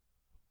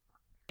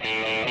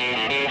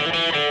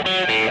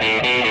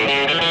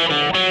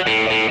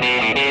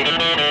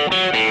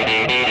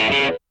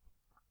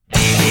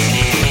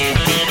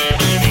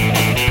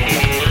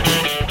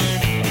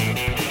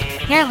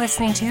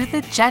listening to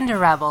The Gender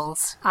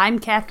Rebels. I'm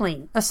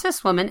Kathleen, a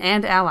cis woman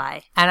and ally.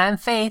 And I'm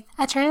Faith,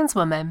 a trans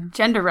woman.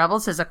 Gender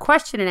Rebels is a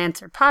question and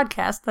answer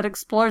podcast that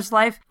explores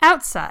life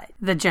outside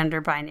the gender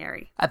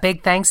binary. A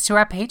big thanks to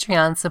our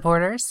Patreon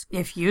supporters.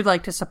 If you'd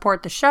like to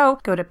support the show,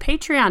 go to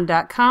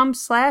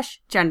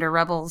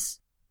patreon.com/genderrebels.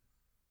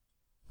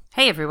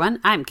 Hey everyone,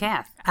 I'm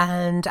Kath.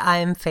 And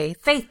I'm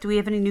Faith. Faith, do we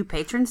have any new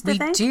patrons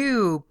today? We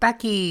do.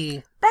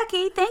 Becky.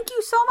 Becky, thank you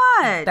so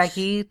much.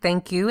 Becky,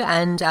 thank you.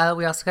 And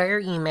we also got your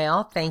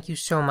email. Thank you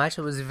so much.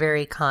 It was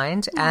very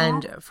kind. Aww.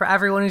 And for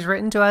everyone who's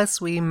written to us,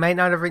 we might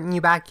not have written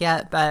you back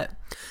yet, but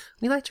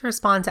we like to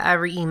respond to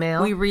every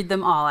email. We read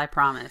them all, I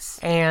promise.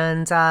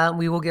 And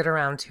we will get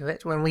around to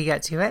it when we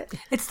get to it.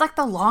 It's like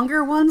the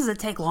longer ones that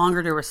take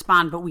longer to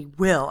respond, but we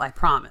will, I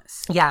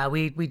promise. Yeah,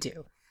 we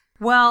do.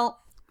 Well,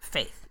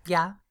 Faith.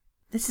 Yeah?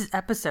 This is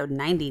episode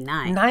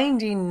 99.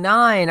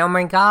 99. Oh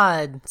my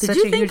God. Did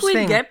you think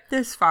we'd get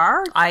this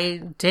far?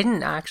 I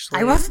didn't actually.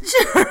 I wasn't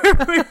sure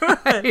we would.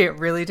 I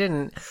really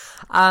didn't.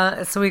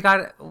 So we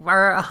got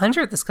our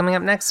 100th is coming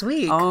up next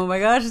week. Oh my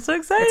gosh, it's so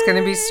exciting. It's going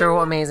to be so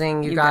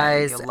amazing, you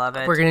guys. You'll love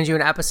it. We're going to do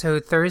an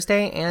episode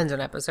Thursday and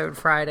an episode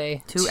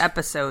Friday. 2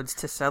 episodes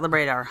to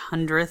celebrate our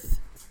 100th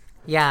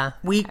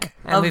week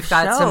and we've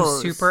got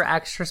shows. Some super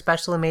extra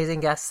special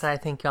amazing guests that I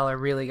think y'all are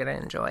really going to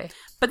enjoy.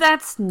 But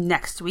that's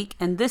next week,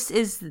 and this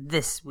is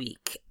this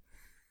week.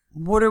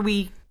 What are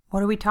we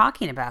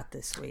talking about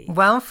this week?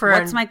 Well,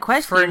 what's my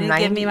question? You didn't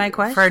give me my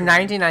question. For our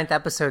 99th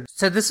episode.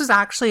 So this was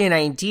actually an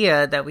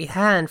idea that we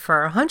had for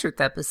our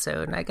 100th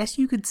episode, and I guess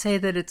you could say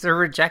that it's a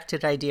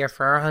rejected idea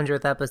for our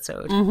 100th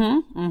episode.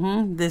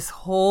 This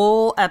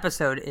whole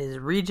episode is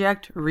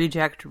reject.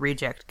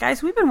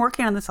 Guys, we've been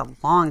working on this a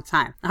long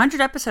time.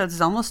 100 episodes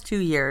is almost 2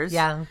 years.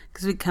 Yeah.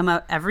 Because we come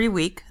out every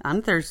week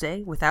on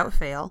Thursday without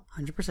fail,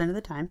 100% of the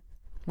time.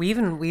 We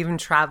even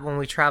travel. When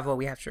we travel,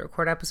 we have to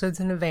record episodes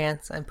in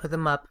advance and put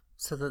them up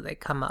so that they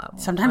come up.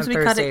 Sometimes we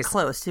cut it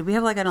close. Did we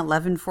have like an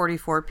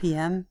 11:44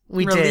 p.m.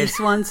 release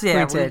did. once?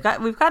 Yeah, we did.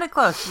 We've got it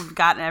close. We've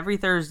gotten every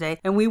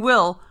Thursday, and we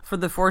will for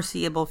the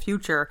foreseeable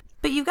future.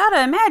 But you've got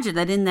to imagine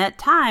that in that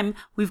time,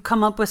 we've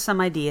come up with some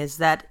ideas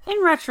that,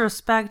 in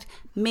retrospect,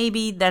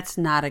 maybe that's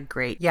not a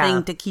great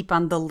thing to keep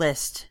on the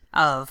list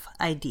of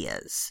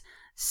ideas.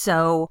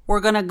 So we're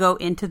going to go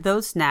into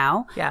those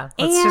now. Yeah.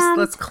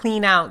 Let's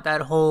clean out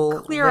that whole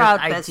clear out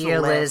idea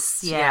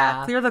list.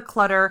 Yeah. Clear the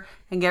clutter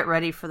and get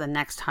ready for the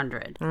next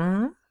 100.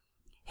 Mm-hmm.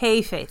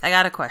 Hey, Faith, I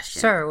got a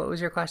question. Sure. What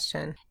was your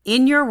question?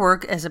 In your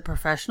work as a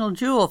professional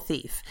jewel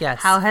thief,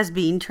 how has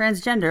being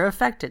transgender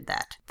affected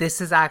that?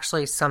 This is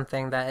actually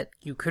something that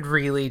you could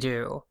really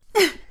do.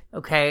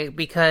 Okay?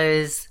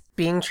 Because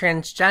being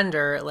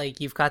transgender,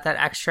 like, you've got that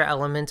extra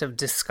element of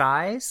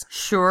disguise.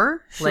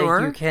 Sure.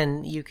 Like,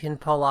 you can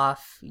pull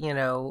off,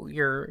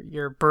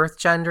 your birth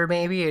gender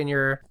maybe and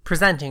your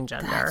presenting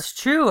gender. That's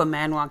true. A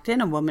man walked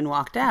in, a woman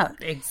walked out.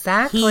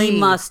 Exactly. He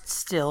must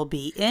still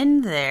be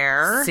in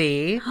there.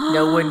 See?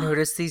 No one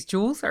noticed these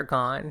jewels are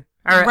gone.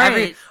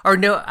 Right.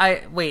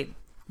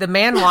 The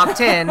man walked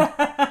in,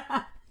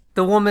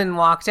 the woman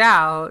walked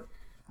out,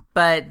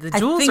 but the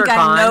jewels are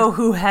gone. I know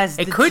who has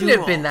the jewels. It couldn't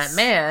have been that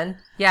man.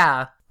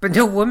 Yeah. But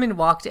no woman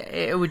walked in.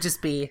 It would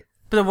just be...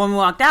 But the woman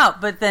walked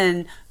out, but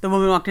then the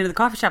woman walked into the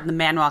coffee shop, and the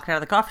man walked out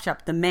of the coffee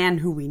shop. The man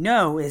who we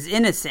know is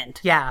innocent.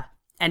 Yeah.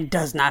 And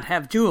does not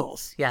have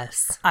jewels.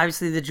 Yes.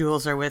 Obviously, the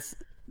jewels are with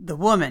the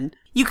woman.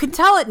 You can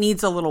tell it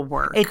needs a little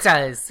work. It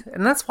does.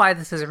 And that's why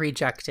this is a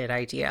rejected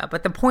idea.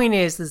 But the point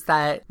is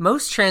that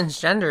most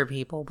transgender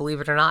people,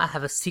 believe it or not,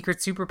 have a secret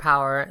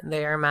superpower.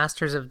 They are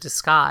masters of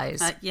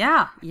disguise.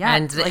 Yeah.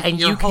 And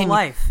your whole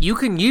life. You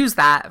can use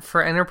that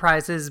for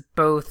enterprises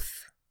both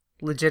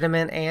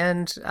legitimate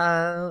and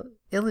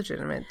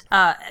illegitimate.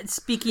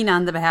 Speaking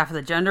on the behalf of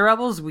the Gender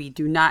Rebels, we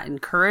do not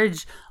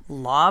encourage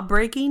law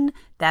breaking.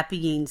 That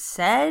being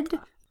said,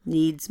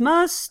 needs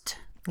must.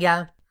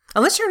 Yeah.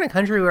 Unless you're in a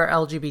country where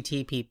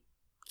LGBTQ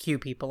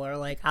people are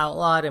like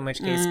outlawed, in which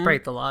case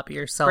break the law, be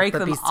yourself, break but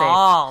them be safe.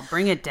 all.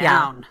 Bring it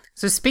down. Yeah.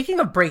 So speaking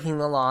of breaking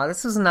the law,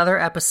 this is another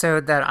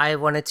episode that I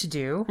wanted to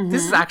do. Mm-hmm.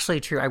 This is actually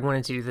true. I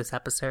wanted to do this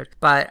episode,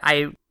 but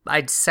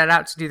I'd set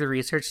out to do the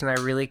research and I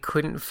really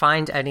couldn't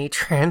find any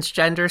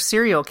transgender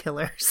serial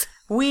killers.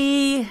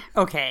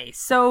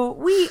 So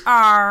we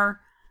are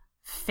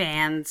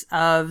fans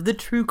of the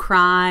true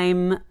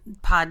crime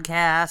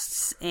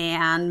podcasts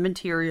and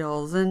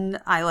materials,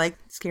 and I like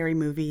scary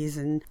movies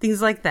and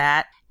things like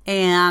that,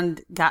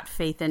 and got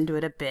Faith into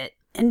it a bit.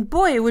 And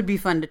boy, it would be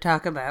fun to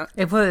talk about.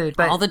 It would,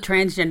 but all the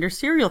transgender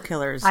serial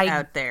killers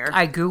out there.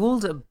 I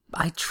Googled,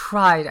 I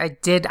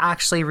did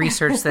actually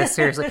research this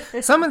seriously.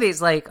 Some of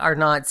these are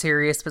not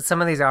serious, but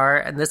some of these are.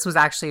 And this was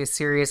actually a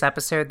serious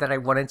episode that I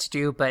wanted to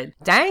do, but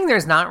dang,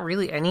 there's not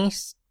really any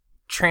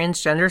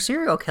transgender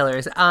serial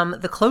killers.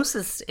 The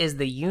closest is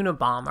the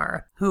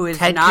Unabomber, who is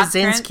Ted not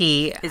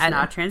Kaczynski. Is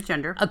not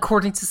transgender.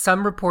 According to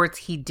some reports,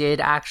 he did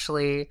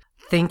actually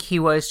think he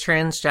was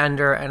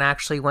transgender and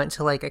actually went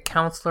to like a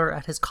counselor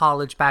at his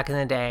college back in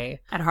the day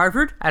At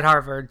Harvard? at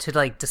Harvard to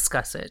like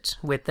discuss it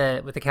with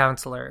the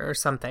counselor or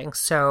something.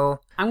 So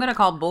I'm going to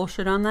call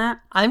bullshit on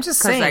that. I'm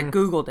just Because saying. I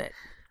Googled it.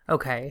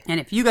 Okay. And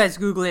if you guys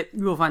Google it,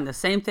 you will find the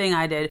same thing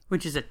I did,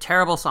 which is a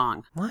terrible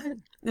song. What?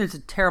 It's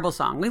a terrible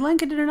song. We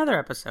link it in another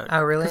episode.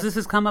 Oh, really? Because this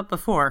has come up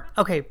before.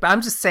 Okay, but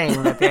I'm just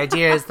saying that the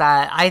idea is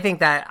that I think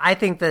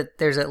that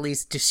there's at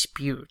least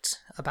dispute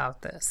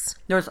about this.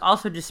 There was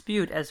also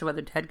dispute as to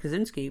whether Ted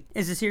Kaczynski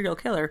is a serial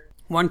killer.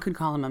 One could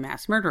call him a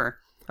mass murderer.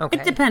 Okay.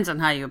 It depends on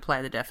how you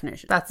apply the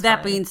definition. That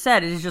fine. Being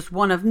said, it is just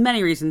one of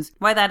many reasons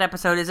why that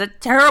episode is a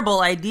terrible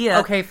idea.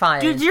 Okay,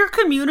 fine. Does your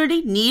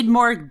community need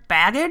more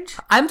baggage?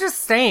 I'm just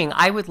saying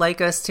I would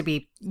like us to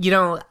be,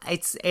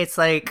 it's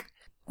like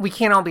we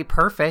can't all be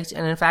perfect,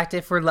 and in fact,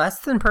 if we're less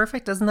than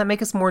perfect, doesn't that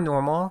make us more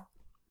normal?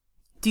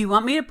 Do you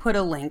want me to put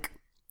a link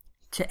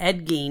to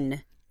Ed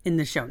Gein in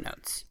the show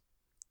notes?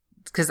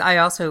 Because I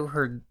also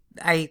heard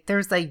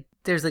there's like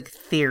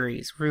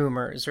theories,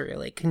 rumors, or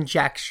like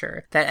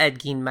conjecture that Ed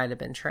Gein might have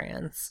been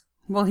trans.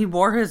 Well, he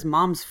wore his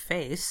mom's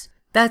face.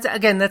 That's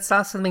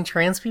not something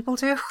trans people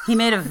do. He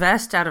made a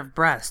vest out of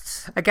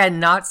breasts. Again,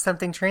 not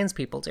something trans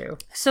people do.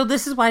 So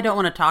this is why I don't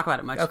want to talk about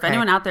it much. Okay. If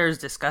anyone out there is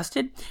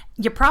disgusted,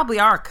 you probably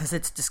are because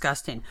it's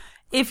disgusting.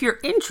 If you're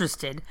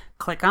interested,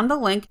 click on the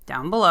link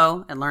down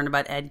below and learn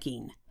about Ed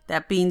Gein.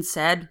 That being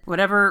said,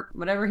 whatever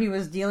he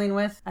was dealing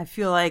with, I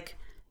feel like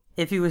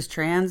if he was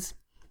trans,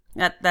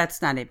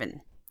 that's not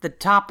even the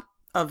top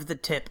of the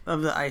tip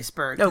of the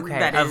iceberg. Okay,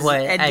 that of is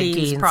what Ed Ed Gein's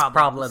Gein's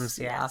problems.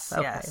 Yeah, Yes,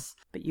 okay. yes.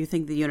 But you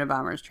think the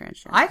Unabomber is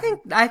transgender?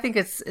 I think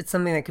it's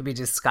something that could be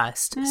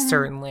discussed.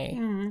 Certainly.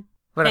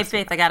 What Hey, else?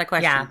 Faith, I got a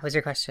question. Yeah, what's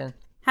your question?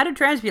 How do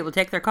trans people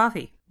take their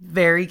coffee?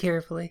 Very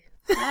carefully.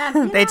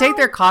 They take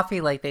their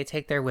coffee like they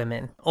take their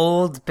women.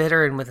 Old,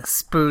 bitter, and with a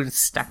spoon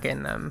stuck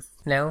in them.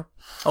 No?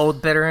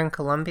 Old, bitter, and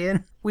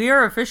Colombian? We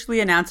are officially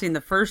announcing the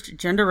first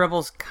Gender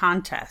Rebels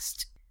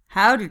contest.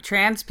 How do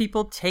trans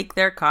people take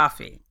their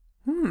coffee?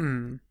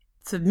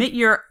 Submit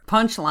your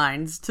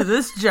punchlines to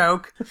this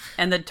joke,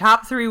 and the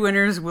top 3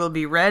 winners will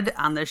be read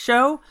on the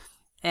show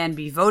and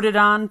be voted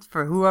on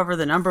for whoever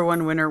the number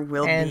 1 winner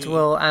will And be.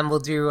 we'll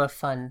do a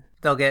fun.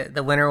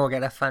 The winner will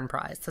get a fun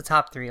prize. The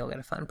top 3 will get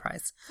a fun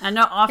prize. I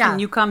know often Yeah.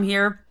 you come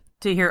here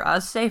to hear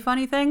us say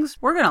funny things.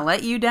 We're going to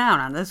let you down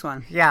on this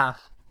one. Yeah.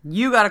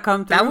 You got to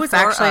come through That was for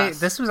actually us.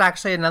 this was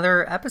actually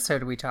another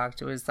episode we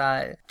talked. It was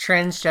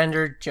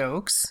transgender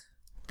jokes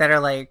that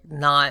are like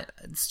not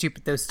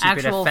stupid, those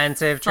stupid Actual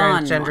offensive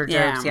fun transgender one.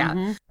 jokes. Yeah,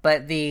 Yeah.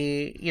 But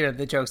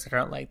the jokes that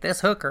aren't like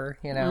this hooker,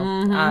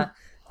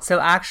 so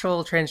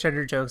actual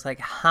transgender jokes, like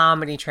how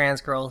many trans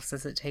girls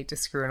does it take to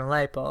screw in a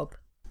light bulb?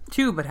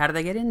 2, but how do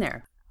they get in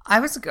there? I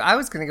was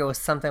gonna go with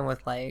something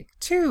with like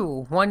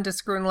 2, one to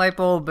screw in a light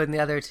bulb and the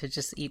other to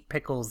just eat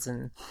pickles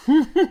and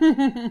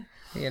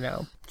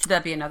Should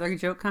that be another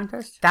joke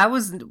contest?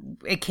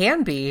 It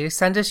can be.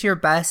 Send us your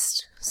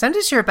best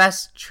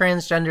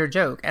transgender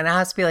joke. And it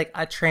has to be like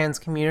a trans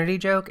community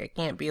joke. It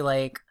can't be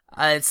like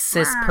a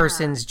cis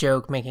person's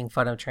joke making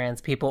fun of trans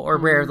people, or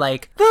where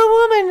like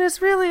the woman is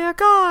really a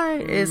guy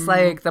is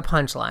like the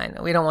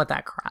punchline. We don't want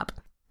that crap.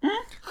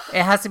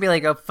 It has to be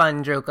like a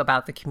fun joke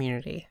about the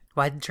community.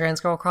 Why did trans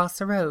girl cross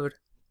the road?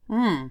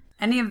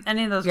 Any of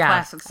those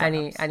classic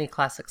setups? Any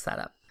classic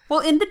setup. Well,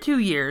 in the 2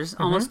 years,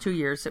 almost 2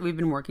 years that we've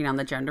been working on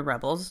the Gender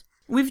Rebels,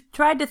 we've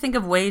tried to think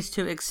of ways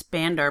to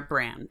expand our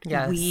brand.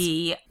 Yes.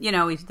 We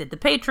did the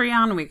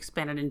Patreon, we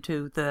expanded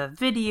into the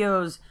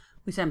videos,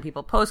 we send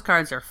people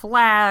postcards or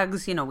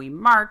flags, we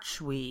march,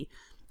 we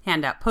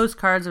hand out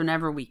postcards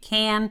whenever we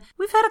can.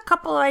 We've had a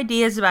couple of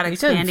ideas about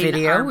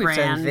expanding our We've brand.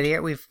 done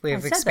video. We've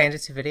said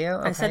expanded to video.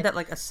 Okay. I said that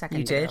like a second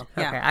You did? ago.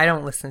 Yeah. Okay. I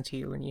don't listen to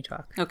you when you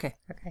talk. Okay.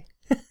 Okay.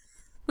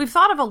 We've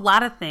thought of a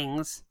lot of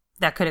things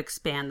that could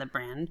expand the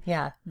brand.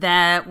 Yeah.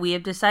 That we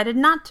have decided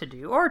not to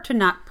do or to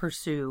not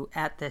pursue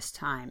at this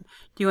time.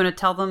 Do you want to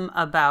tell them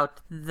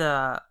about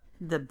the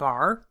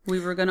bar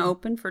we were going to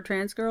open for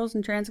trans girls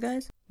and trans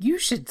guys? You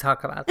should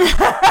talk about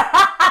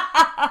that.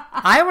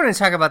 I want to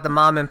talk about the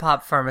mom and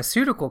pop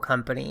pharmaceutical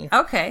company.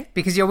 Okay.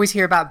 Because you always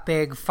hear about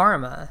big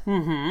pharma.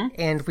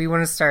 And we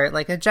want to start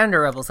like a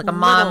Gender Rebels, like a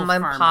mom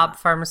and pharma. pop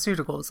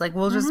pharmaceuticals. Like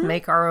we'll just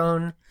make our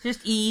own.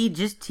 Just E,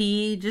 just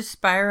T, just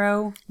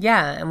Spyro.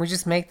 Yeah. And we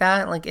just make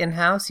that like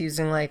in-house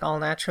using like all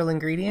natural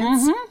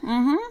ingredients.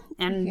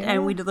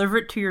 And we deliver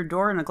it to your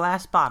door in a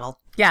glass bottle.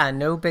 Yeah.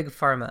 No big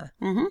pharma.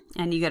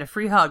 And you get a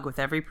free hug with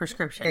every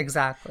prescription.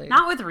 Exactly.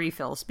 Not with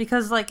refills,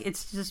 because like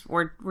it's just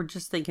we're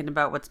just thinking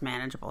about what's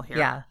manageable here.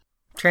 Yeah.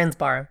 Trans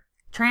bar.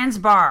 Trans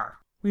bar.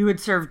 We would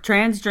serve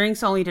trans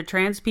drinks only to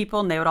trans people,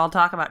 and they would all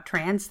talk about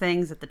trans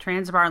things at the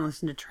trans bar and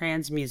listen to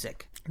trans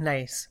music.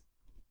 Nice.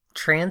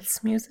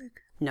 Trance music?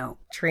 No.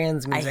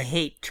 Trans music. I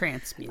hate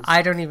trance music.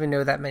 I don't even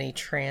know that many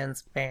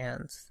trans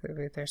bands.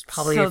 There's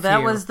probably a So few.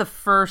 that was the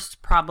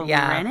first problem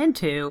Yeah. we ran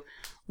into,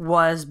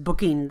 was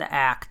booking the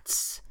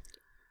acts.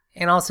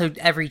 And also,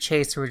 every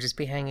chaser would just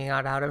be hanging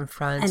out in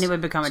front. And it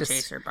would become Just- a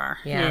chaser bar.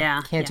 Yeah,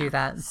 can't do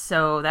that.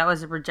 So that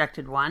was a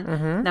rejected one.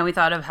 Then we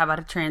thought of, how about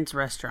a trans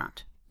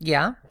restaurant?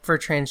 Yeah, for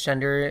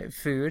transgender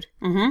food.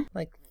 Mm-hmm.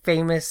 Like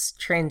famous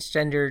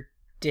transgender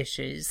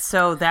dishes.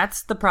 So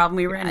that's the problem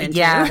we ran into.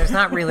 Yeah, there's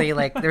not really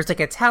like, there's like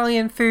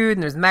Italian food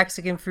and there's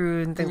Mexican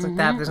food and things like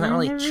that. But there's not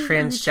really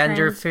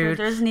transgender food.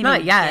 There isn't even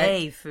not yet.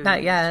 gay food.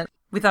 Not yet.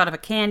 We thought of a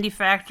candy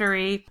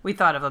factory. We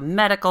thought of a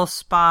medical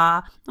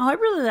spa. Oh, I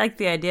really like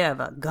the idea of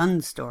a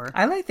gun store.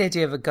 I like the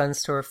idea of a gun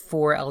store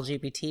for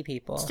LGBT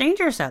people. It's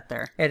dangerous out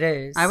there. It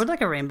is. I would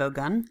like a rainbow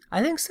gun.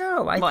 I think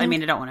so. I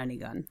mean, I don't want any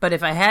gun. But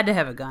if I had to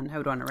have a gun, I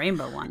would want a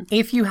rainbow one.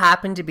 If you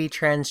happen to be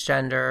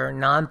transgender,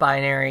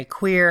 non-binary,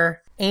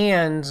 queer,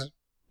 and,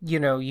 you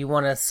know, you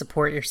want to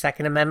support your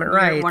Second Amendment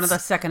rights. You're one of the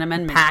Second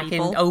Amendment pack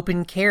people. and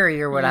open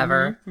carry or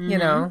whatever, you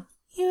know.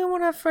 You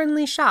want a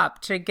friendly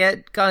shop to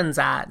get guns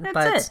at.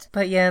 That's it.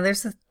 But yeah,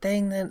 there's a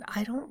thing that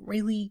I don't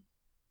really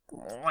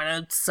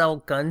want to sell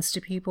guns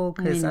to people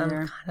because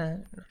I'm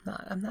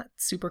not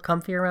super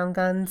comfy around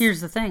guns.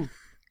 Here's the thing.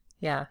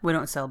 Yeah. We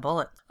don't sell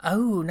bullets.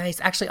 Oh, nice.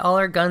 Actually, all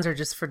our guns are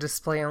just for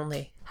display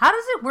only. How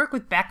does it work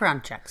with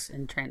background checks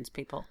in trans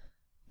people?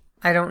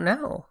 I don't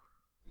know.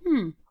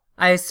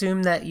 I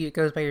assume that it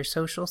goes by your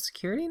social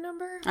security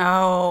number?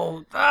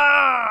 Oh.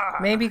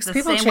 Maybe because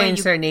people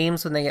change their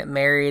names when they get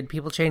married.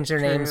 People change their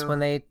names when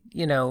they,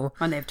 you know...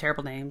 When they have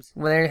terrible names.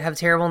 When they have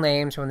terrible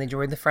names or when they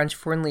join the French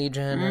Foreign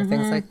Legion or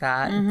things like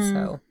that.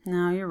 So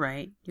No, you're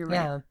right. You're right.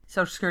 Yeah.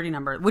 Social security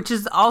number, which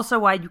is also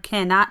why you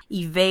cannot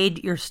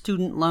evade your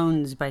student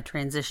loans by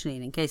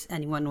transitioning, in case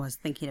anyone was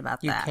thinking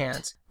about that. You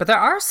can't. But there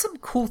are some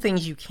cool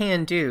things you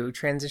can do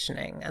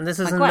transitioning. And this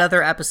is Like what?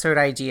 another episode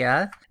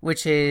idea,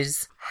 which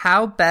is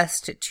how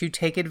best to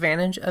take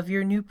advantage of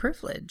your new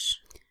privilege.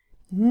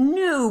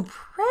 New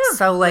privilege.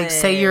 So, like,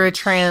 say you're a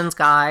trans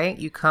guy,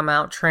 you come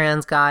out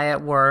trans guy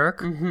at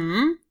work.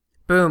 Mm-hmm.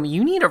 Boom,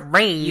 you need a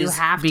raise You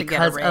have to get a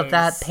because of raise.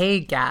 that pay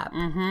gap.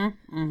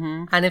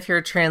 And if you're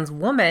a trans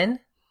woman,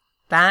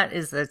 that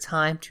is the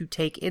time to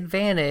take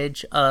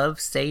advantage of,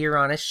 say you're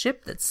on a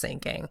ship that's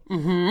sinking.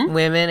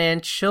 Women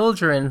and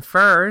children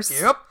first.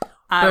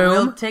 I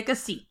Boom. will take a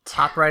seat.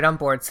 Hop right on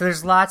board. So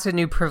there's lots of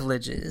new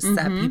privileges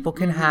that people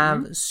can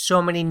have,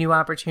 so many new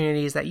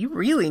opportunities that you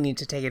really need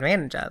to take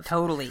advantage of.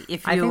 Totally.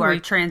 If I you think are we-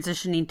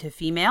 transitioning to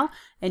female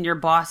and your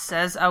boss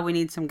says, oh, we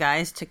need some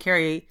guys to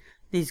carry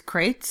these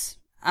crates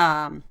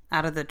out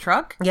of the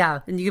truck. Yeah.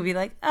 And you could be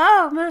like,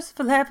 oh,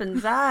 merciful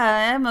heavens,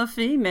 I am a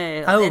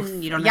female. Oh,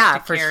 and you don't yeah,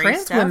 have to for carry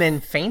trans stuff. women,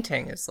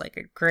 fainting is like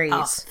a great...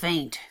 Oh,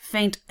 faint.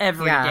 Faint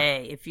every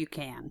day Yeah. if you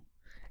can.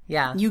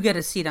 Yeah. You get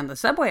a seat on the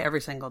subway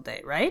every single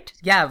day, right?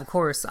 Yeah, of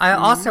course. I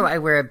also, I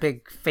wear a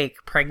big fake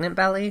pregnant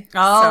belly.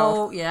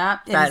 Oh, so yeah.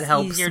 that It's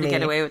helps easier me. to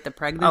get away with the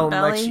pregnant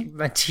belly.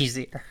 much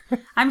easier.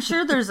 I'm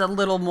sure there's a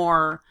little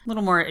more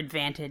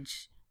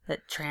advantage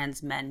that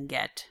trans men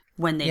get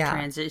when they Yeah.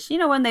 transition. You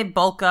know, when they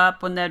bulk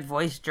up, when that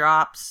voice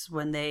drops,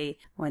 when they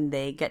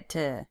get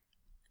to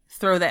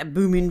throw that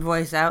booming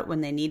voice out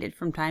when they need it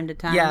from time to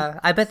time. Yeah,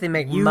 I bet they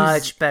make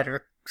much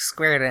better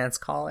square dance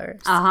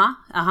callers.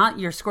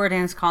 Your square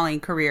dance calling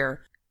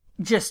career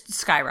just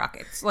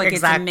skyrockets. Like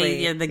Exactly.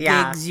 it's amazing. The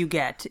Yeah. gigs you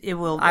get, it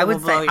will. I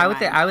would blow think your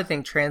mind. I would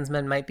think trans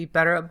men might be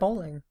better at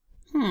bowling.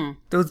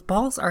 Those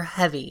balls are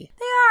heavy.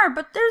 They are,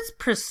 but there's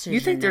precision. You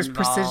think there's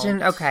involved.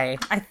 precision? Okay.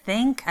 I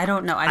think. I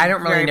don't know. I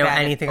don't really very know bad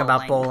at anything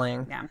about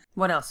bowling. Yeah.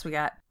 What else we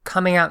got?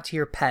 Coming out to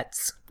your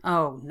pets.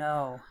 Oh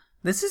no,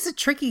 This is a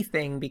tricky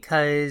thing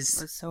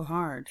because it's so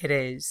hard. it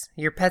is.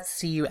 Your pets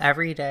see you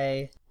every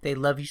day. They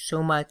love you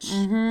so much.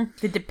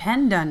 They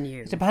depend on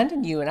you. Depend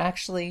on you. And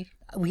actually,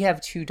 we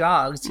have 2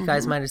 dogs. You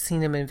guys might have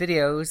seen them in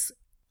videos.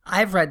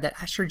 I've read that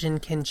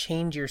estrogen can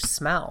change your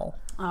smell.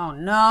 Oh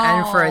no!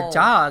 And for a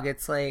dog,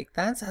 it's like,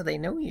 that's how they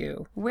know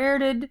you. where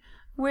did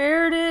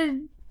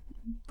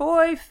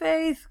Boy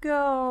Faith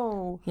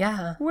go?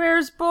 Yeah.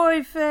 Where's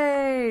Boy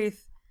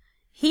Faith?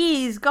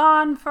 He's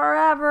gone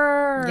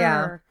forever.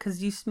 Yeah.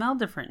 Because you smell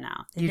different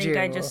now. I You think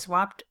I do. just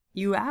swapped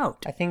you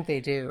out. I think they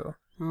do.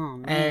 Oh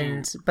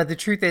man. But the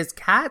truth is,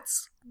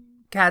 cats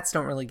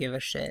don't really give a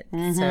shit.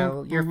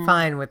 So you're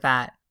fine with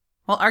that.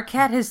 Well, our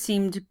cat has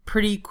seemed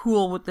pretty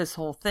cool with this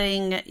whole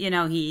thing. You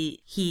know,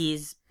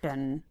 he's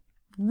been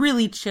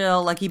really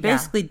chill. Like he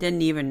basically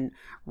didn't even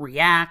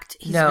react.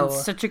 He's No. been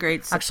such a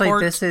great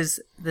support. Actually,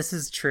 this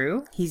is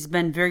true. He's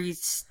been very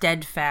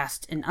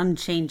steadfast and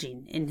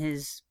unchanging in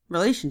his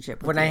relationship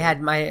with When you. I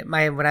had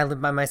when I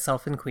lived by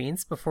myself in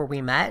Queens before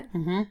we met,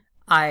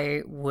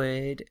 I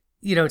would,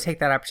 take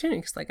that opportunity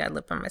because like I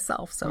live by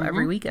myself. So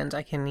every weekend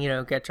I can,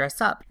 get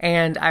dressed up.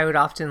 And I would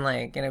often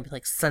be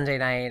like Sunday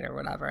night or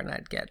whatever. And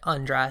I'd get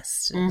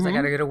undressed because I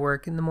got to go to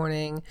work in the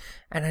morning.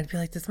 And I'd be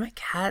like, does my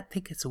cat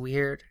think it's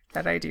weird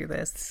that I do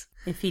this?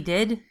 If he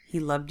did, he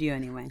loved you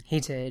anyway. He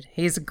did.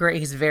 He's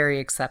very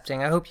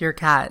accepting. I hope your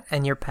cat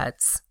and your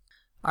pets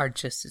are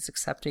just as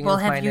accepting Well,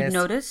 as mine have you is.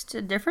 noticed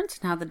a difference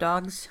in how the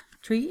dogs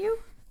treat you?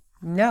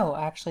 No,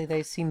 actually,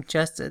 they seem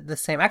just the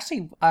same.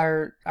 Actually,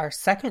 our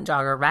second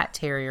dog, our rat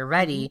terrier,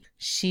 Reddy,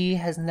 she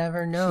has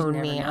never known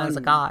never me known as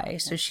a you. guy,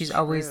 so That's she's true.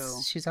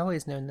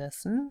 always known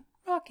this. And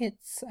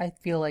Rockets, I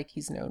feel like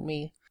he's known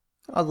me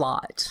a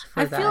lot. For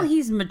I that. feel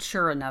he's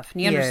mature enough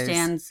and he He is.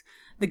 understands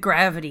the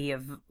gravity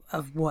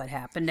of what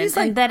happened He's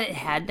and like- that it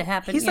had to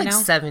happen. He's you like know?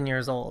 7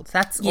 years old.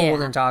 That's Yeah.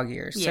 old in dog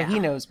years. So Yeah. he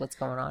knows what's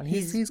going on.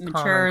 He's calm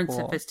mature and cool.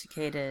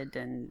 sophisticated,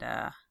 and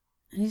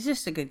he's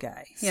just a good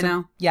guy. You So-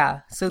 know.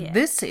 Yeah. So Yeah.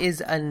 this is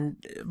a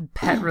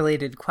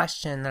pet-related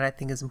question that I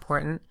think is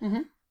important.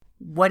 Mhm.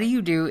 What do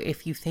you do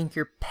if you think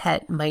your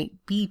pet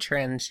might be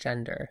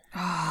transgender?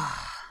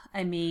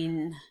 I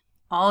mean,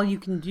 all you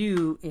can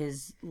do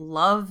is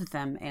love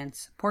them and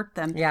support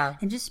them. Yeah.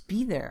 And just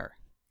be there.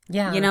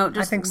 Yeah. You know, I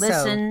just think so.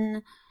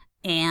 listen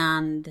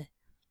and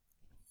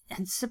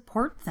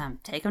support them.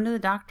 Take them to the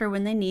doctor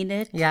when they need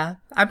it. Yeah.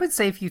 I would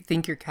say if you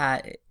think your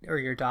cat or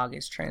your dog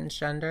is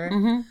transgender,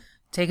 Mm-hmm.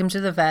 take him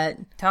to the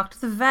vet. Talk to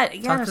the vet.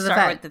 You gotta to the start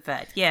vet. with the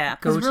vet. Yeah.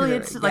 Go Because to really, the-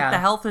 it's like yeah. the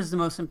health is the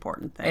most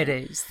important thing. It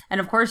is. And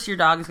of course, your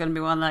dog is going to be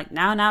one like,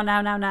 now.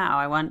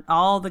 I want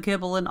all the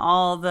kibble and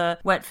all the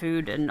wet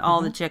food and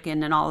all the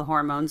chicken and all the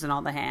hormones and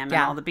all the ham and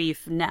Yeah. all the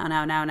beef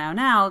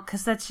now.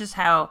 Because that's just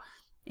how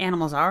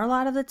animals are a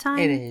lot of the time.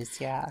 It is,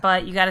 yeah.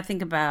 But you got to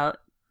think about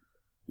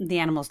the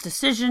animal's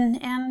decision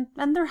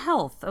and their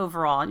health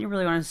overall. And you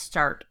really want to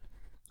start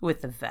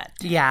with the vet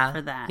Yeah.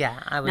 for that.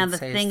 Yeah, I would Now, the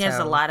say thing is, a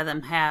so. lot of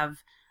them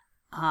have,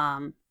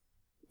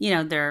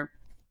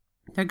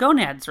 their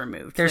gonads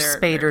removed. They're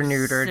spayed or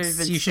neutered. they've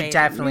been You should spayed or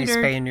definitely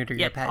neutered. spay and neuter your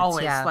Yep, pets.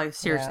 always. Yeah. Like,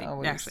 seriously. Yeah,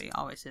 always. Actually,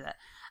 always do that.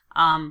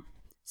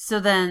 So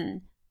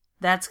then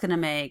that's going to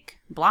make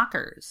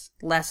blockers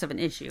less of an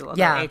issue. Although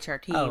Yeah.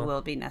 HRT Oh.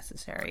 will be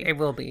necessary. It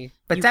will be.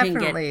 But you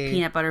definitely. can get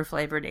peanut butter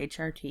flavored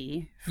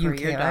HRT for You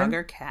your can. dog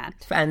or cat.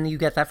 And you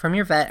get that from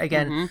your vet.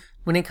 Again,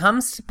 when it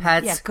comes to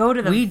pets, Yeah, go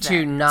to the we vet.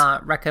 do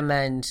not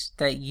recommend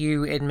that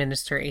you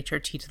administer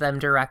HRT to them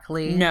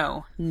directly.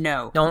 No.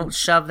 Don't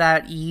shove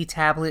that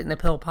tablet in the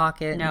pill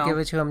pocket No. and give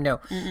it to them. No.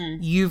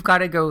 You've got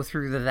to go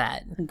through the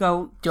vet.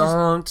 Go.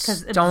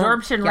 Because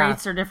absorption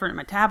rates are different,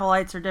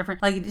 metabolites are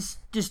different. Like,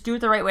 just do it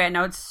the right way. I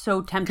know it's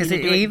so tempting to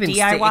it do it even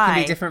DIY. it can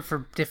be different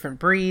for different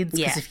breeds.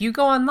 Because Yeah. if you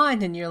go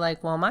online and you're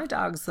like, well, my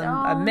dog's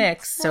a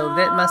mix, so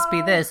that must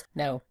be this.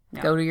 No.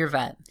 Go to your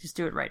vet. Just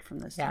do it right from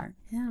the start.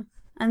 Yeah.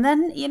 And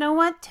then, you know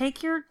what?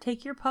 Take your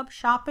pup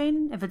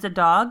shopping. If it's a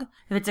dog,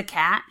 if it's a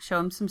cat, show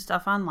him some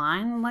stuff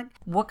online. Like,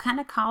 what kind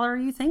of collar are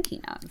you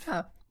thinking of?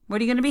 Yeah. What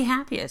are you going to be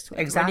happiest with?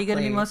 Exactly. What are you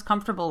going to be most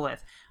comfortable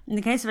with? In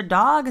the case of a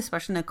dog,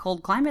 especially in a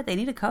cold climate, they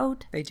need a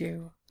coat. They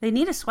do. They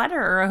need a sweater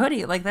or a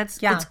hoodie. Like, that's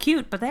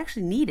cute, but they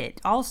actually need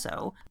it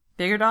also.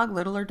 Bigger dog,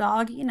 littler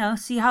dog,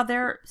 see how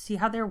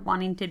they're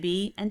wanting to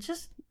be, and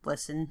just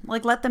listen.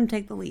 Like, let them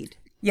take the lead.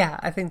 Yeah,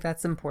 I think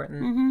that's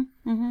important.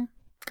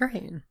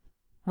 Great.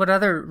 What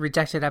other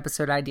rejected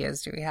episode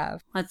ideas do we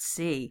have? Let's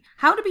see.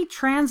 How to be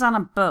trans on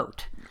a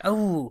boat.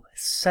 Oh,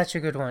 such a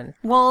good one.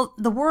 Well,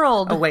 the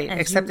world... Oh, wait,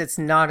 except it's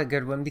not a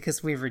good one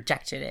because we've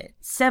rejected it.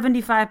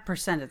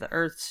 75% of the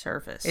Earth's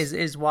surface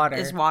Is water.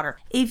 is water.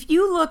 If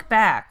you look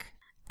back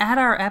at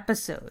our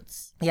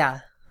episodes,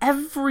 Yeah.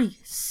 every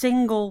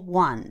single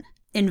one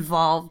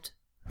involved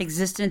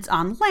existence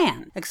on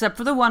land, except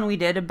for the one we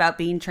did about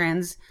being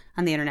trans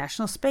on the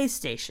International Space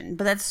Station.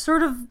 But that's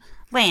sort of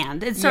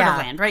land. It's sort of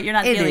land, right? You're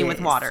not It dealing with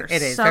is. water.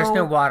 It is. So, There's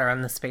no water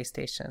on the space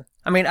station.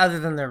 I mean, other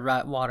than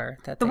the water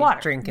that the they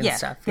water. drink and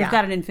stuff. They've Yeah.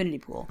 got an infinity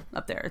pool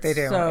up there. It's They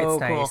do. So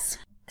It's cool. nice.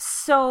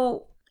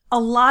 So a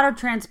lot of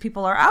trans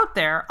people are out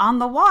there on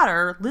the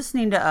water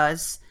listening to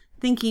us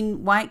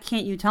thinking, why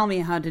can't you tell me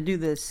how to do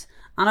this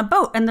on a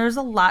boat? And there's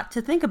a lot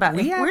to think about.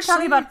 If we're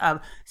talking about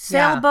a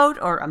sailboat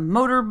or a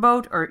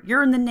motorboat or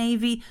you're in the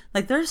Navy,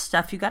 like there's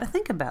stuff you got to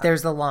think about.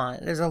 There's a lot.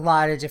 There's a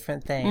lot of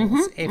different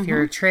things. If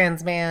you're a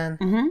trans man,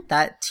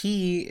 that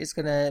T is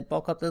going to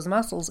bulk up those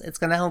muscles. It's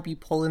going to help you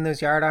pull in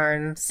those yard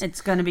irons.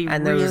 It's going to be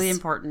And really those-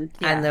 important.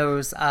 And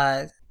those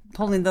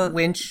pulling the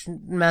winch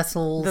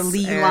muscles. the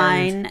lee and-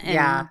 line and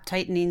yeah.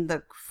 tightening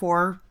the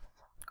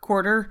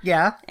four-quarter.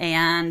 Yeah.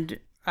 And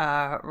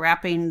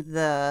wrapping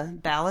the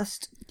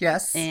ballast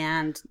Yes.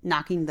 and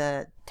knocking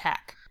the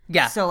tack.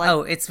 yeah. So,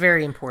 like, it's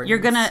very important. you're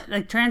gonna,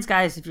 like, trans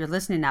guys, if you're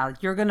listening now,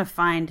 you're gonna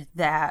find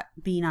that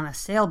being on a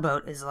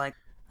sailboat is like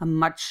a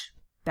much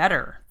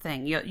better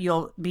thing.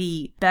 You'll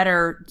be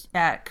better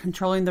at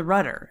controlling the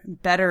rudder,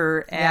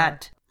 better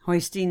at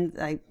hoisting,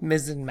 like,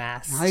 mizzen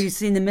mast.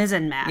 hoisting the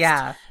mizzen mast.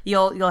 Yeah.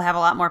 You'll have a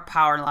lot more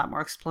power and a lot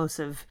more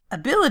explosive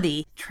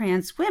ability.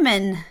 Trans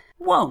women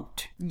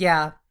won't.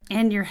 Yeah.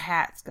 And your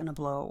hat's gonna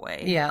blow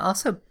away. Yeah.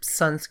 Also,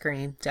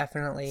 sunscreen,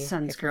 definitely.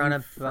 If you're on a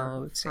Sunscreen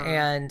boat.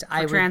 And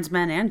I would. Trans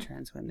men and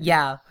trans women.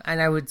 Yeah.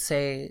 And I would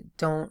say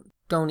don't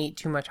eat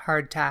too much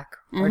hardtack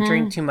or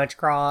drink too much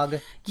grog.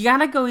 You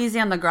gotta go easy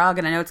on the grog,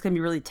 and I know it's gonna be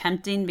really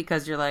tempting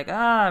because you're like,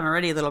 I'm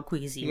already a little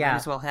queasy. Yeah. Might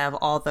as well have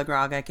all the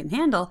grog I can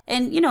handle.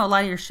 And, a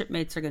lot of your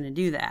shipmates are gonna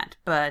do that.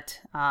 But,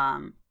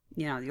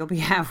 you'll be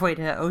halfway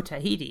to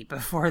Otahiti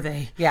before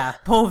they Yeah.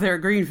 pull their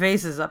green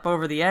faces up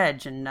over the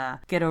edge and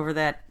get over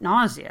that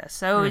nausea.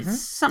 So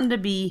it's something to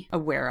be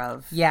aware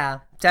of. Yeah,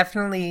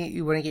 definitely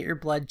you want to get your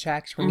blood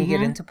checked when you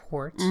get into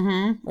port.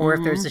 Or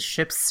if there's a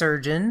ship's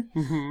surgeon,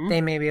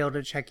 they may be able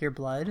to check your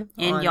blood.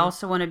 And you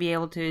also want to be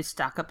able to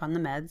stock up on the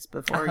meds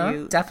before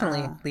you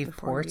definitely leave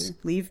before port. you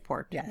leave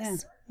port.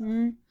 Yes.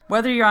 Yeah.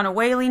 Whether you're on a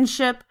whaling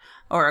ship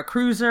or a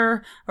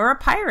cruiser or a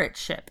pirate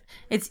ship,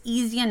 it's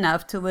easy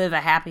enough to live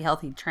a happy,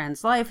 healthy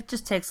trans life. It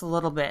just takes a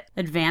little bit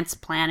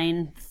advanced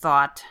planning,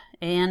 thought,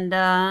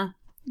 and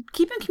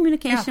keep in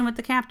communication with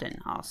the captain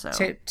also.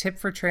 Tip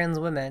for trans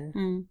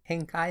women,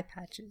 pink eye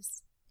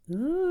patches.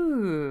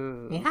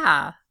 Ooh.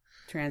 Yeah.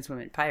 Trans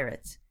women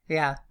pirates.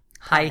 Yeah.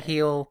 High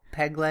heel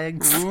peg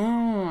legs.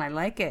 Oh, I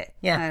like it.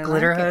 Yeah,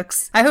 glitter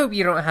hooks. I hope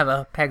you don't have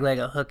a peg leg,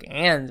 a hook,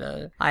 and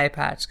an eye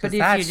patch. But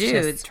if you do,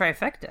 it's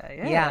trifecta.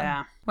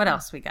 Yeah. What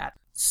else we got?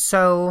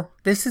 So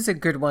this is a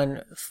good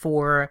one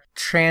for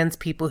trans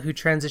people who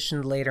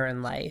transitioned later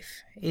in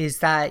life, is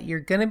that you're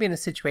going to be in a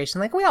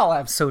situation like we all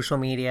have social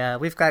media.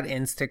 We've got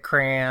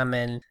Instagram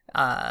and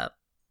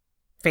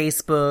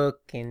Facebook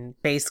and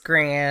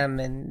Basegram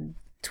and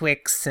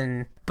Twix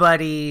and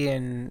Buddy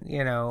and,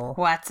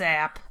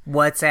 WhatsApp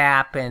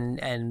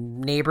and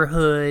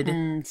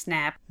Neighborhood.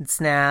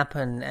 Snap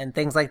and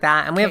things like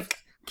that. And we have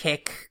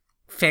Kick,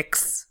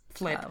 Fix,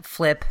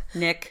 Flip,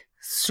 Nick,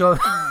 so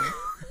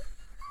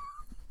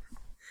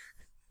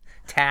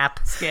Tap,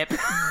 Skip,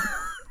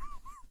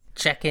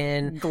 Check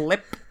In,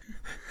 Glip.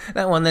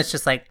 That one that's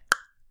just like,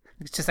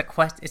 it's just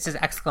it's just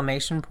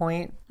exclamation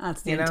point.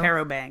 That's the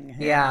interrobang.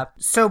 Yeah.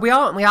 So we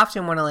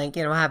often want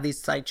to have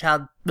these like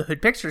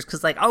childhood pictures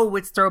because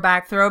it's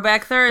Throwback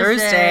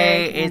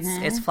Thursday.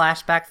 It's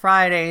Flashback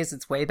Fridays.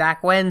 It's Way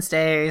Back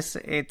Wednesdays.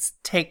 It's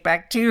Take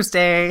Back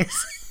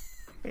Tuesdays.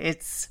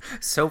 It's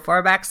So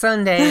Far Back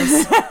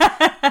Sundays.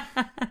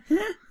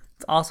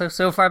 It's also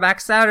So Far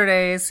Back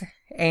Saturdays.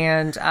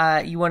 And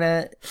you want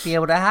to be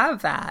able to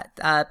have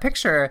that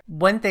picture.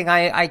 One thing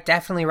I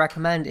definitely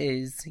recommend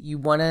is you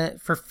want to,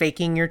 for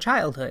faking your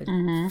childhood,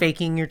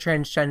 faking your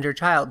transgender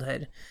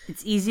childhood.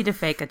 It's easy to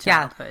fake a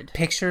childhood. Yeah,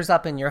 pictures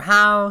up in your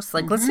house.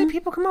 Like, let's say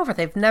people come over.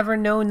 They've never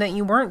known that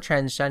you weren't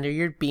transgender.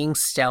 You're being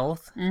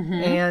stealth.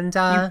 And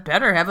you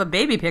better have a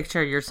baby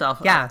picture of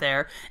yourself up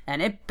there.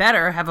 And it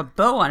better have a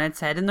bow on its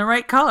head in the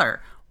right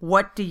color.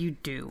 What do you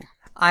do?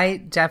 I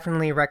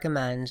definitely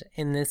recommend,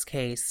 in this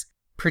case,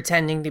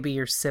 pretending to be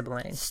your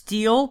sibling.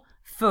 Steal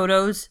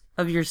photos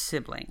of your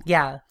sibling.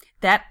 Yeah.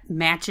 That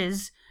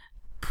matches,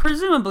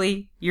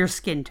 presumably, your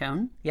skin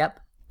tone. Yep.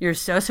 Your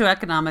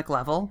socioeconomic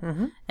level.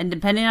 And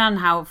depending on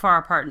how far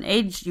apart in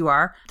age you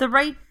are, the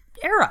right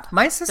era.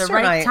 My sister the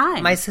right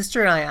time. My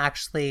sister and I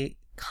actually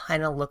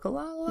kind of look a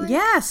lot alike.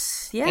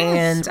 Yes.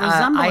 And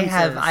I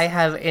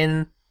have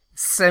in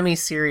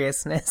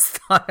semi-seriousness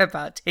thought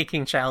about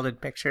taking childhood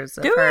pictures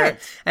of her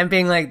and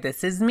being like,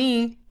 this is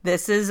me.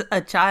 This is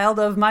a child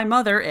of my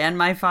mother and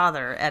my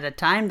father at a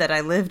time that I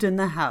lived in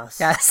the house.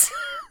 Yes.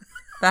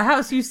 The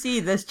house you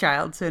see this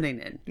child sitting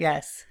in.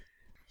 Yes.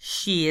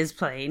 She is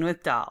playing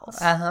with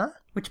dolls.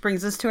 Which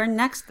brings us to our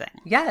next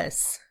thing.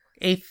 Yes.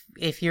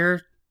 If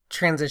you're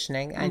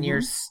transitioning and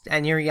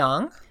you're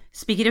young.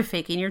 Speaking of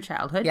faking your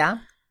childhood. Yeah.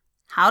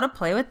 How to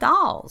play with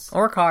dolls.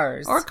 Or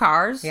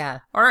cars. Yeah.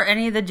 Or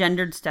any of the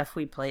gendered stuff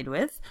we played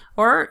with.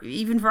 Or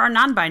even for our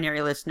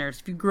non-binary listeners.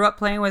 If you grew up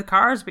playing with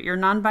cars but you're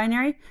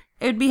non-binary,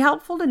 it would be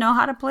helpful to know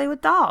how to play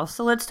with dolls.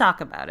 So let's talk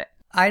about it.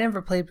 I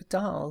never played with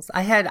dolls.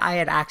 I had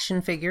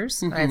action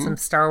figures. I had some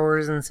Star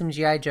Wars and some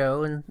G.I.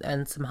 Joe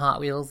and some Hot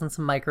Wheels and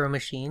some Micro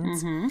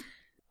Machines.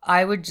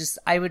 I would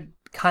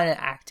kind of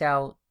act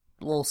out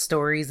little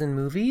stories in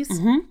movies.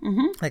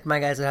 Like my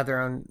guys would have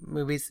their own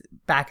movies.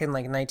 Back in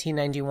like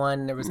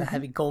 1991, there was a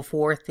heavy Gulf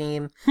War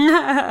theme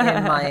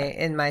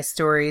in my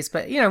stories.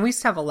 But we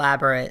used to have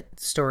elaborate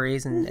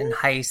stories and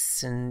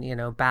heists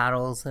and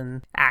battles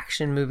and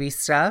action movie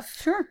stuff.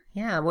 Sure.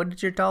 Yeah. What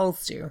did your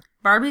dolls do?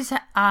 Barbie's.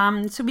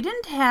 So we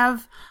didn't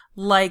have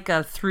like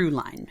a through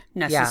line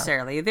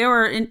necessarily. Yeah. They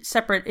were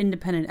separate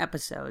independent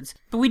episodes,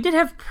 but we did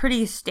have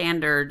pretty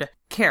standard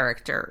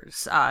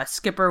characters.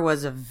 Skipper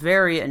was a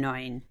very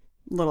annoying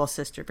little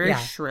sister, very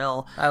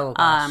shrill. Oh,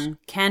 gosh.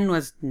 Ken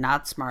was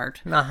not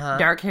smart.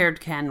 Dark-haired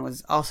Ken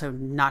was also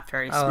not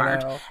very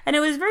smart. No. And it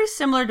was very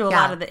similar to a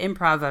lot of the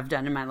improv I've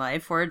done in my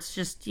life, where it's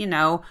just,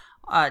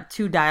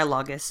 two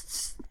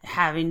dialogists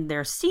having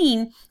their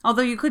scene,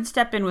 although you could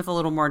step in with a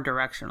little more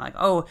direction, like,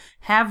 oh,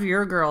 have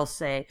your girl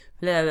say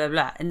blah, blah,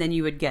 blah, and then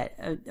you would get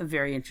a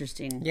very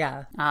interesting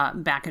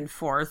back and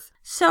forth.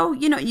 So,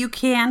 you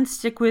can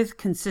stick with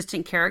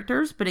consistent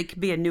characters, but it could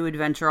be a new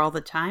adventure all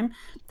the time.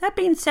 That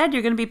being said,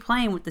 you're going to be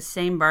playing with the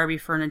same Barbie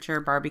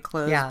furniture, Barbie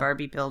clothes,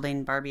 Barbie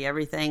building, Barbie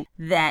everything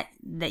that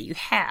you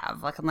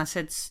have. Like, unless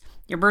it's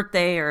your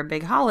birthday or a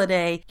big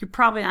holiday, you're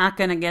probably not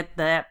going to get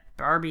that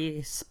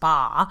Barbie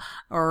spa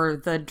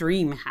or the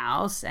dream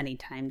house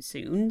anytime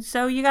soon.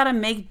 So you got to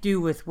make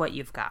do with what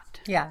you've got.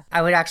 Yeah.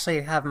 I would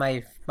actually have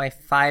my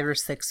 5 or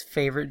 6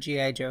 favorite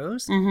G.I.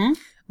 Joes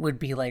would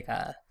be like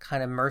a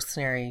kind of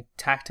mercenary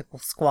tactical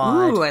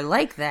squad. Ooh, I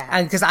like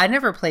that. Because I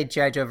never played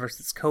G.I. Joe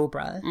versus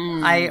Cobra.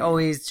 I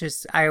always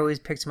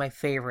picked my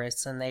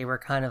favorites, and they were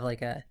kind of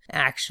like a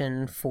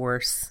action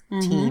force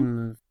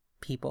team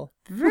people.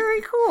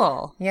 Very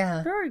cool.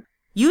 Yeah.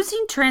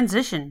 Using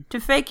transition to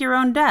fake your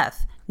own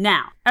death.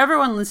 Now,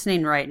 everyone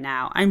listening right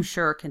now, I'm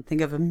sure, can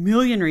think of a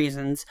million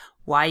reasons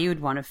why you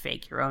would want to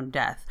fake your own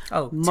death.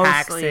 Oh,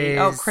 taxes.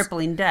 Oh,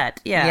 crippling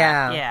debt.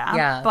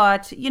 Yeah.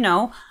 But,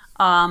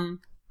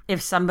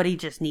 if somebody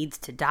just needs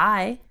to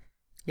die...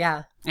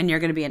 Yeah. And you're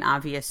going to be an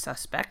obvious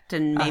suspect,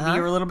 and maybe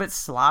you're a little bit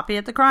sloppy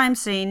at the crime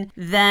scene,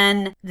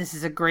 then this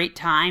is a great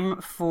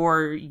time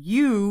for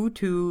you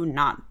to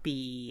not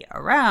be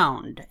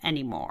around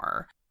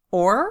anymore.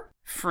 Or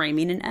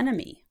framing an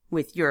enemy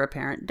with your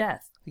apparent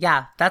death.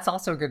 Yeah, that's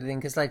also a good thing,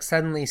 because, like,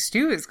 suddenly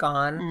Stu is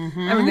gone.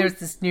 I mean, there's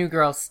this new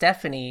girl,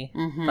 Stephanie,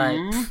 but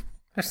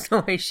there's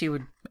no way she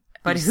would...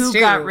 But who Stu.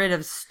 got rid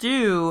of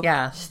Stu?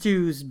 Yeah.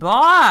 Stu's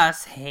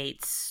boss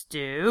hates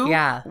Stu.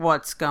 Yeah.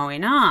 What's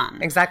going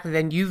on? Exactly.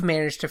 Then you've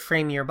managed to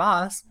frame your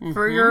boss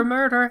for your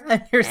murder,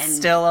 and you're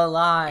still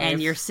alive.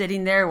 And you're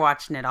sitting there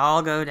watching it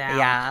all go down.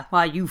 Yeah.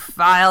 While you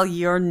file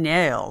your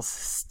nails.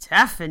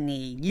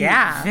 Stephanie, you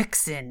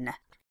vixen.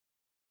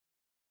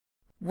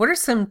 What are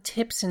some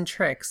tips and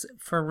tricks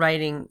for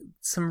writing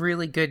some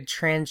really good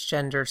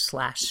transgender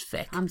 /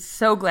 fic? I'm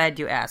so glad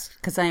you asked,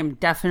 because I am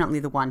definitely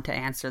the one to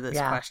answer this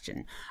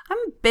question. I'm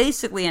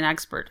basically an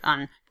expert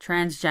on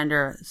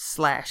transgender /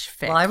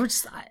 fic. Well, I would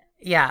just...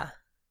 Yeah.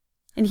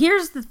 And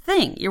here's the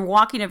thing. You're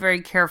walking a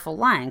very careful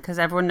line, because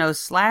everyone knows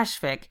 /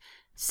 fic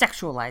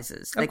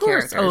sexualizes the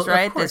characters,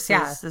 right? Of course,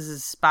 this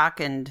is Spock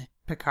and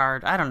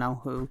Picard. I don't know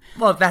who.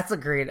 Well, that's a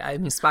great... I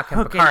mean, Spock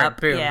and Picard,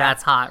 boom,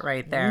 that's hot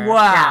right there.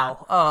 Wow. Yeah.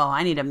 Oh,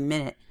 I need a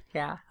minute.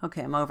 Yeah.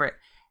 Okay, I'm over it.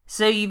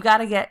 So you've got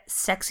to get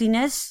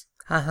sexiness,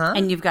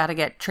 and you've got to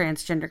get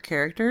transgender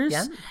characters,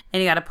 and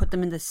you got to put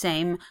them in the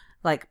same,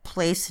 like,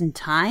 place and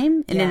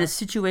time, and in a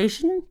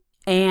situation,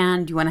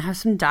 and you want to have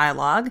some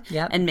dialogue,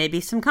 and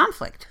maybe some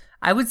conflict.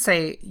 I would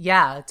say,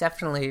 yeah,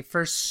 definitely.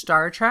 For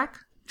Star Trek,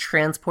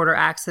 transporter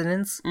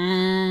accidents,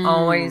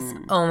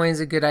 always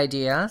a good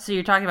idea. So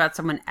you're talking about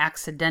someone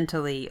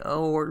accidentally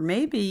or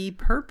maybe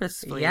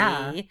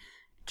purposefully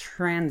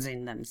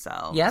transing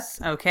themselves. Yep.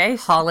 Okay.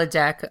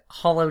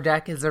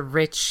 Holodeck is a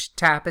rich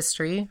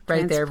tapestry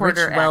right there, rich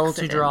well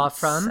to draw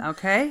from.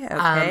 Okay.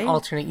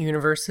 Alternate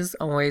universes,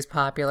 always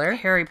popular.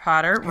 Harry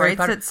Potter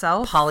writes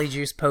itself.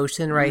 Polyjuice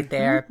potion right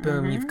there.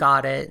 Boom, you've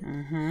got it.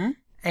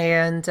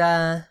 And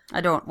I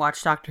don't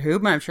watch Doctor Who,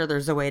 but I'm sure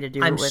there's a way to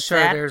do it with that. I'm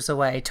sure there's a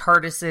way.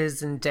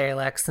 TARDISes and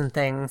Daleks and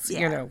things,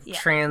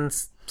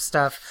 trans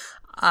stuff.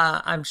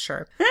 I'm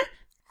sure.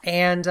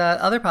 And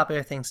other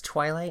popular things.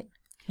 Twilight.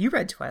 You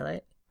read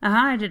Twilight.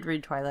 I did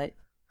read Twilight.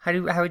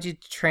 How would you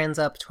trans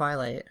up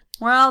Twilight?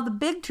 Well, the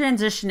big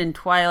transition in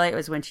Twilight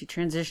was when she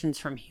transitions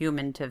from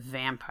human to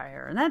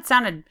vampire, and that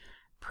sounded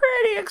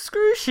pretty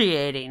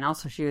excruciating.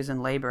 Also, she was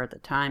in labor at the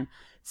time.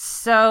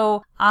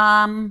 So,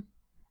 yeah,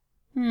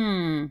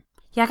 I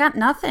got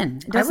nothing.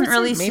 It doesn't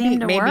really seem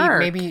to work.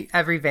 Maybe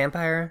every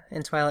vampire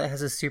in Twilight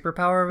has a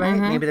superpower, right?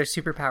 Maybe their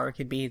superpower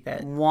could be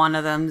that one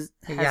of them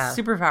has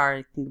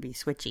superpower can be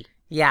switchy.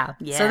 Yeah.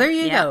 So there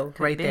you go,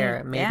 right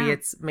there. Maybe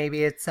it's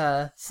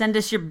send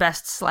us your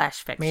best /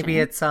 fiction. Maybe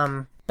it's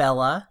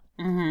Bella,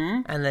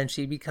 and then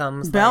she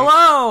becomes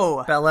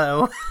Bello,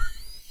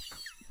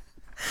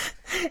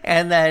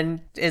 and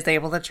then is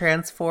able to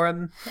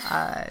transform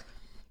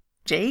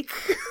Jake.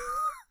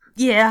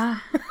 Yeah.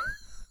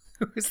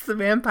 Who's the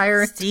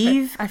vampire?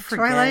 Steve? I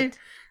forget. Twilight?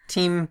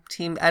 Team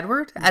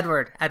Edward?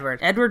 Edward.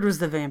 Edward was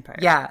the vampire.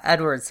 Yeah,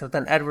 Edward. So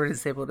then Edward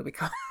is able to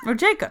become... Oh,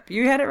 Jacob.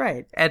 You had it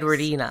right.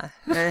 Edwardina.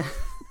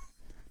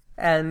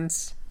 And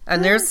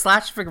there's /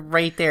 fic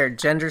right there.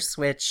 Gender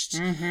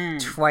switched.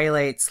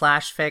 Twilight /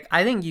 fic.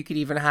 I think you could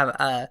even have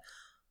a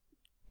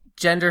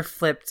gender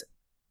flipped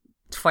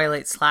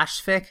Twilight /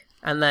 fic.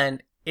 And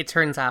then it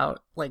turns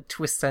out, like,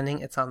 twist ending,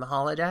 it's on the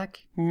holodeck.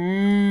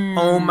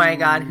 Oh my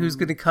god, who's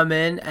gonna come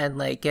in and,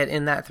 like, get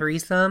in that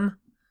threesome?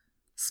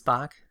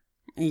 Spock.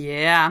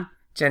 Yeah.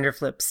 Gender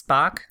flip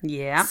Spock.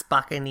 Yeah.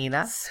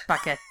 Spockanina.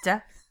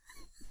 Spocketta.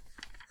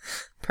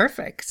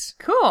 Perfect.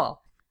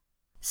 Cool.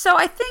 So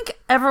I think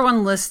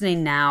everyone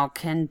listening now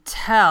can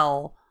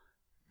tell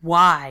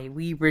why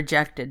we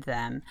rejected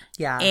them.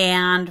 Yeah.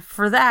 And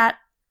for that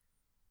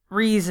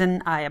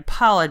reason, I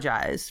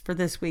apologize for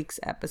this week's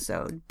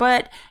episode.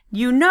 But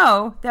you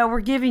know that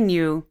we're giving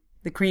you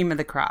the cream of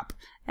the crop,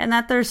 and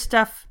that there's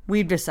stuff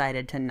we've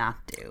decided to not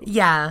do.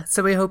 Yeah,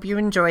 so we hope you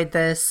enjoyed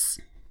this,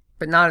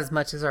 but not as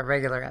much as our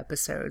regular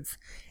episodes.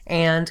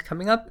 And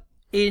coming up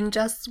in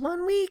just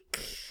 1 week,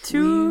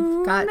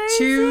 we've got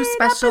 2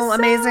 special,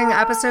 amazing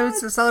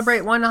episodes to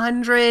celebrate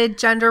 100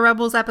 Gender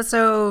Rebels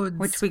episodes.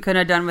 Which we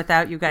couldn't have done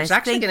without you guys. It's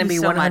actually going to be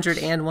 100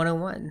 and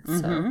 101.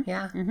 So,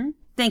 yeah.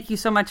 Thank you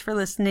so much for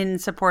listening and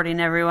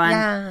supporting, everyone.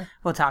 Yeah.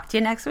 We'll talk to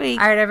you next week.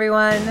 All right,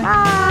 everyone.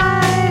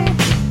 Bye.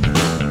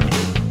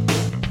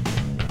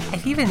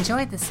 If you've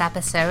enjoyed this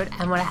episode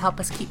and want to help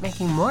us keep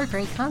making more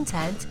great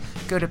content,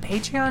 go to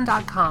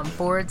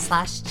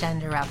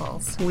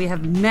patreon.com/genderrebels. We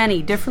have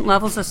many different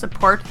levels of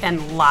support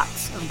and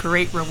lots of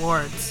great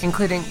rewards,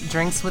 including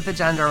drinks with the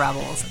Gender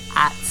Rebels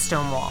at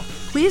Stonewall.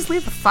 Please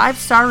leave a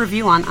 5-star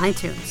review on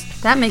iTunes.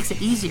 That makes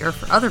it easier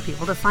for other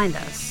people to find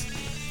us.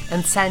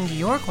 And send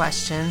your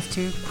questions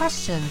to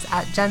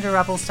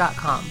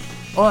questions@genderrebels.com.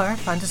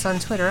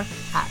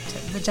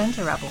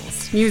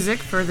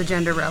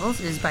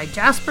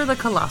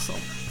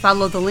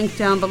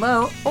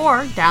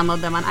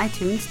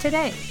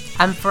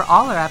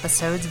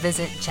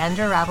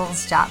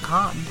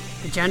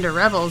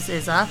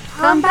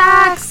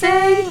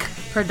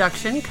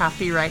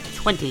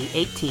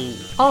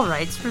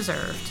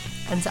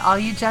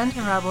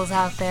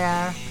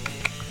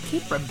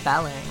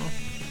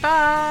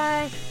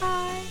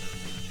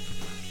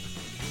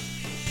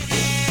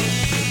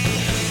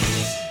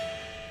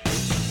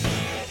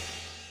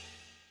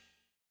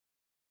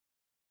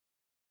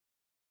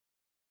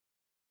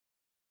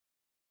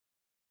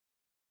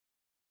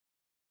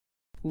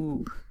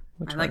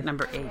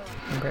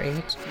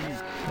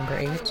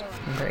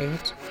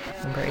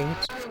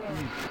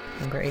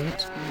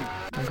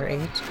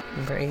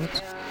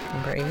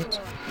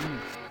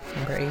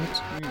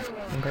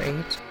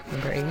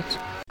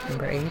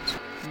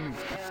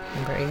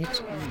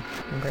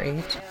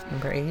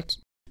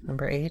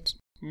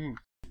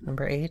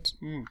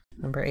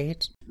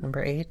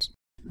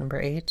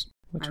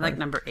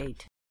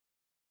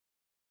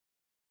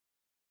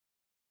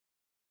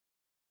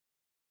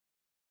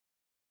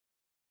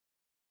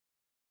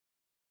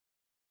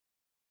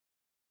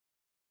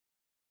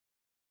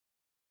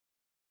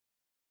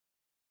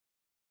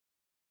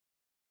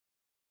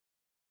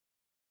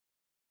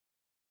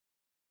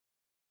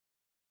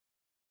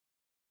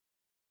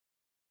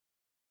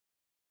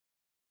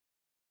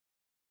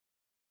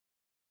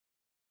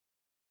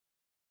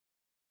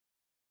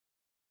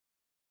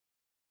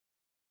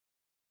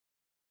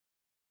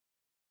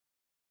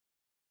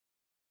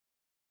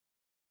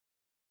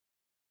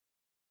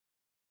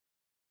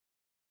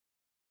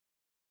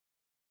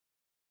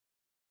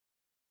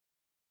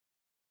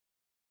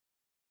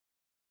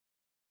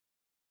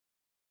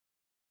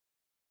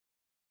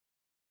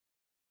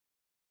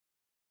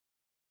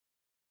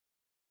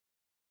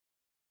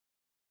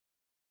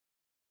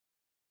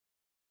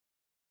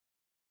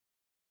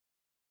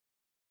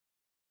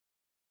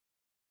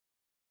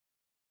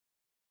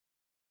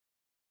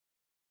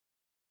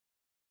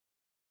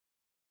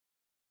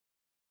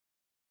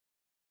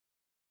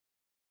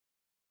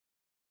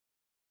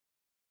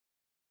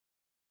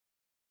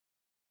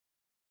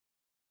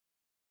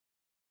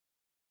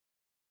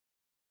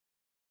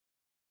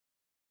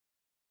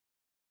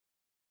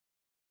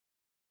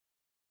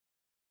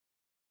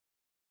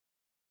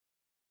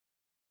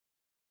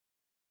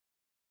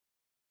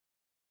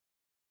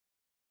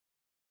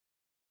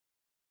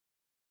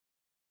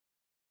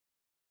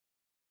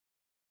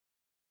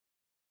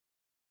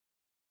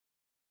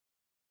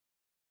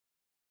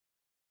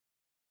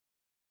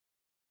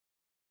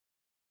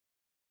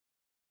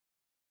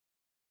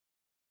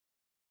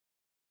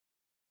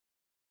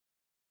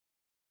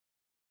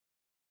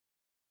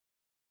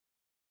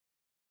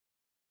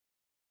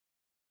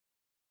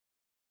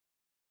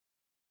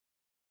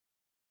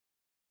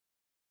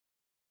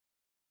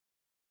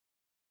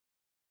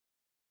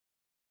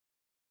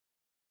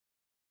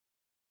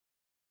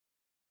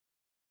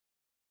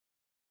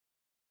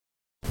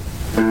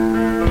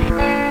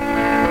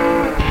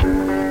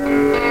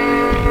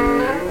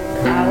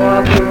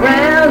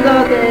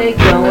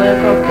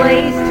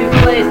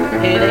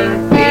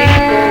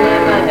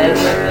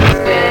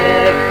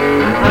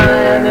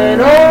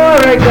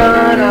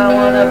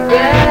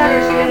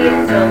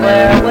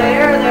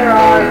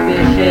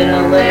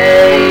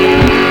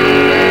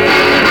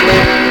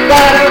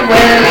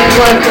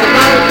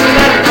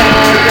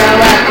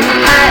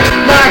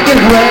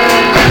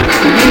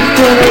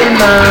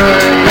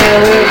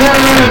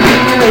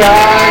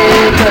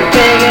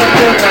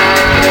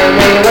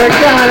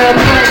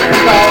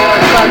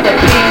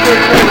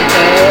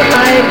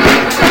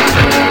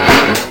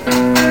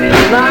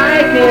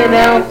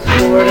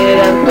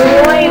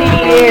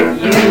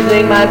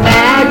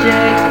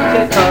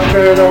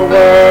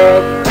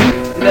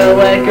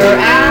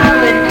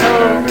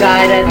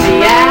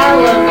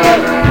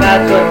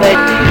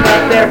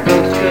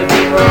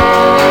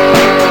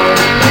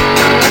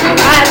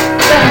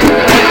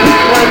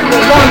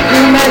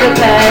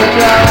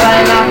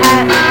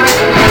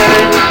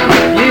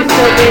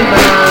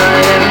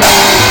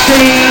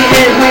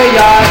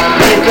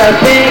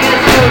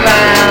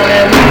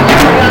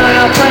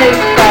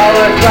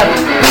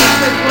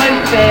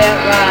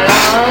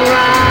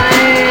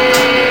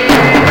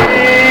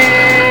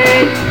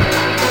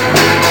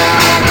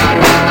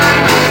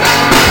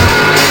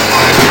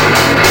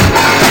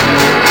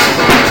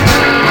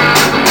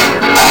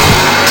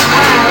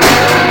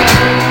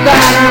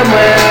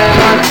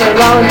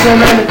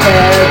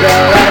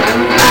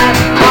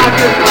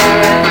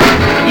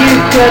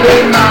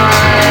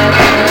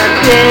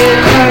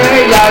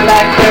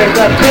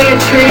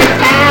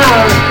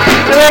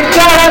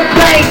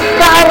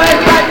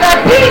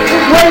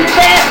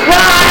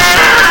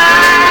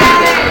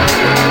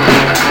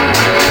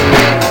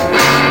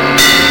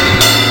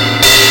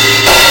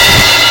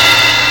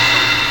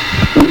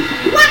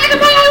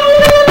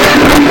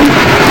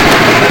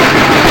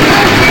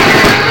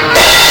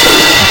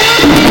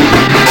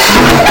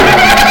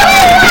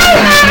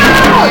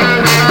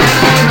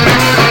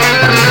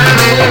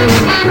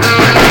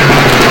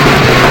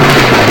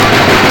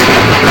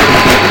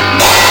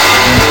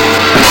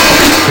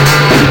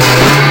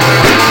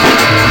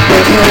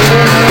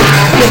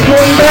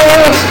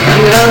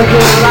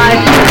 your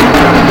life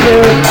to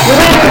the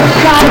winter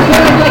sky.